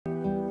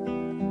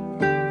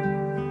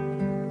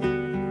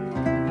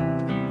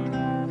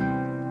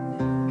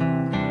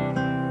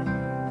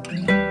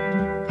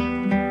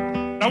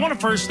want to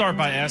first start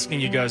by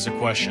asking you guys a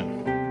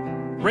question.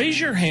 Raise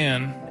your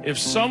hand if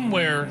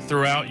somewhere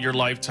throughout your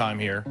lifetime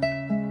here,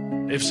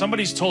 if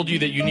somebody's told you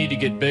that you need to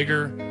get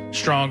bigger,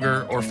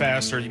 stronger, or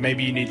faster,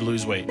 maybe you need to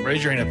lose weight.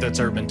 Raise your hand if that's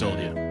ever been told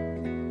to you.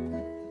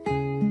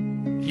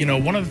 You know,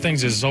 one of the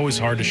things is it's always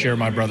hard to share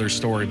my brother's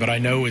story, but I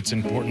know it's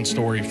an important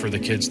story for the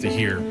kids to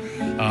hear.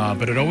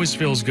 But it always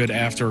feels good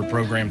after a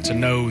program to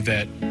know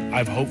that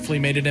I've hopefully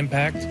made an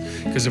impact,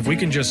 because if we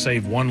can just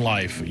save one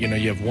life, you know,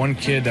 you have one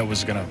kid that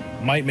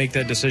might make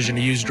that decision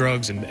to use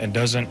drugs and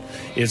doesn't,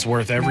 it's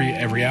worth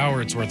every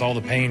hour, it's worth all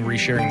the pain,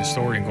 resharing the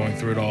story and going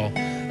through it all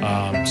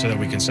so that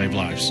we can save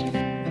lives.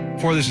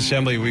 For this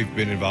assembly, we've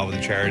been involved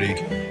with the charity,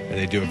 and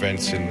they do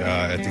events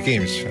at the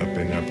games up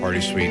in Party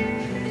Suite.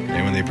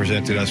 And when they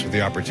presented us with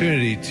the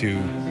opportunity to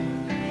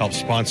help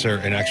sponsor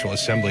an actual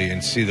assembly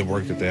and see the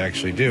work that they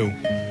actually do,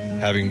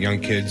 having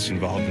young kids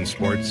involved in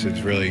sports,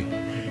 it's really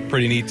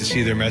pretty neat to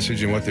see their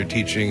message and what they're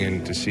teaching,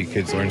 and to see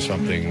kids learn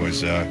something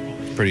was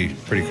pretty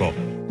cool.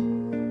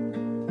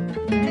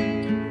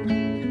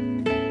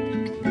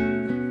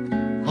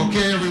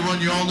 Okay, everyone,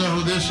 you all know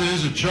who this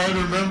is, a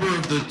charter member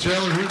of the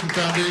Taylor Hooton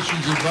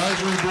Foundation's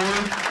advisory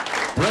board,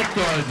 Brett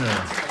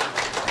Gardner.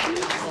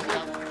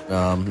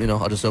 You know,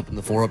 I'll just open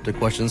the floor up to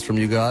questions from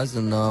you guys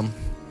and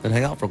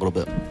hang out for a little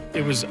bit.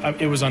 It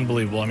was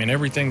unbelievable. I mean,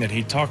 everything that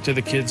he talked to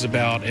the kids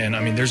about, and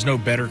I mean, there's no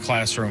better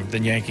classroom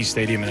than Yankee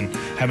Stadium, and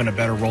having a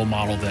better role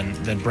model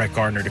than Brett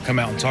Gardner to come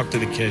out and talk to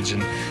the kids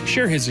and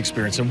share his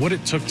experience and what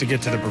it took to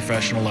get to the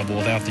professional level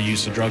without the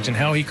use of drugs, and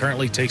how he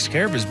currently takes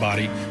care of his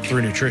body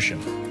through nutrition.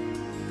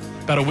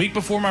 About a week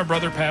before my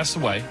brother passed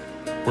away,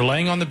 we're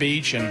laying on the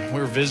beach and we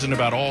were visiting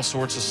about all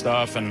sorts of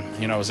stuff, and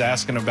you know, I was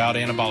asking about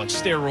anabolic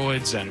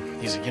steroids, and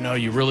he's like, you know,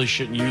 you really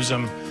shouldn't use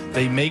them.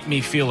 They make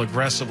me feel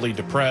aggressively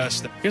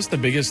depressed. I guess the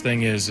biggest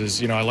thing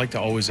is you know, I like to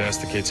always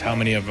ask the kids how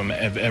many of them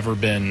have ever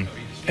been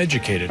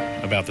educated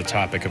about the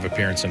topic of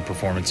appearance and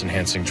performance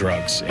enhancing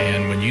drugs.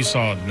 And when you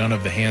saw none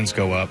of the hands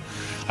go up,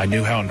 I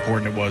knew how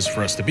important it was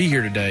for us to be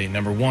here today.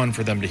 Number one,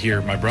 for them to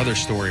hear my brother's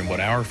story and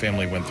what our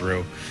family went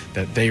through,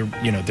 that they're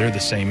the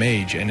same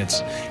age, and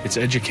it's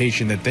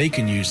education that they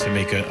can use to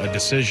make a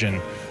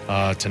decision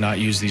to not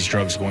use these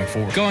drugs going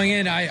forward. Going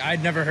in,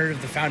 I'd never heard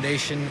of the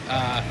foundation,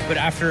 but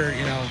after,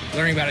 you know,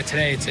 learning about it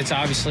today, it's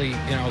obviously,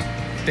 you know,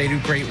 they do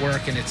great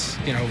work, and it's,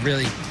 you know,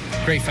 really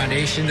great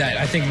foundation that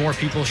I think more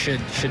people should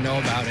know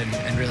about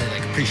and really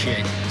like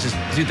appreciate.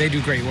 They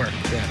do great work.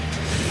 Yeah.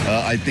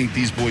 I think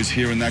these boys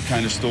hearing that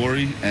kind of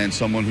story, and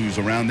someone who's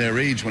around their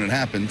age when it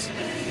happens,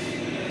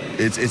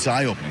 it's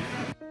eye-opening.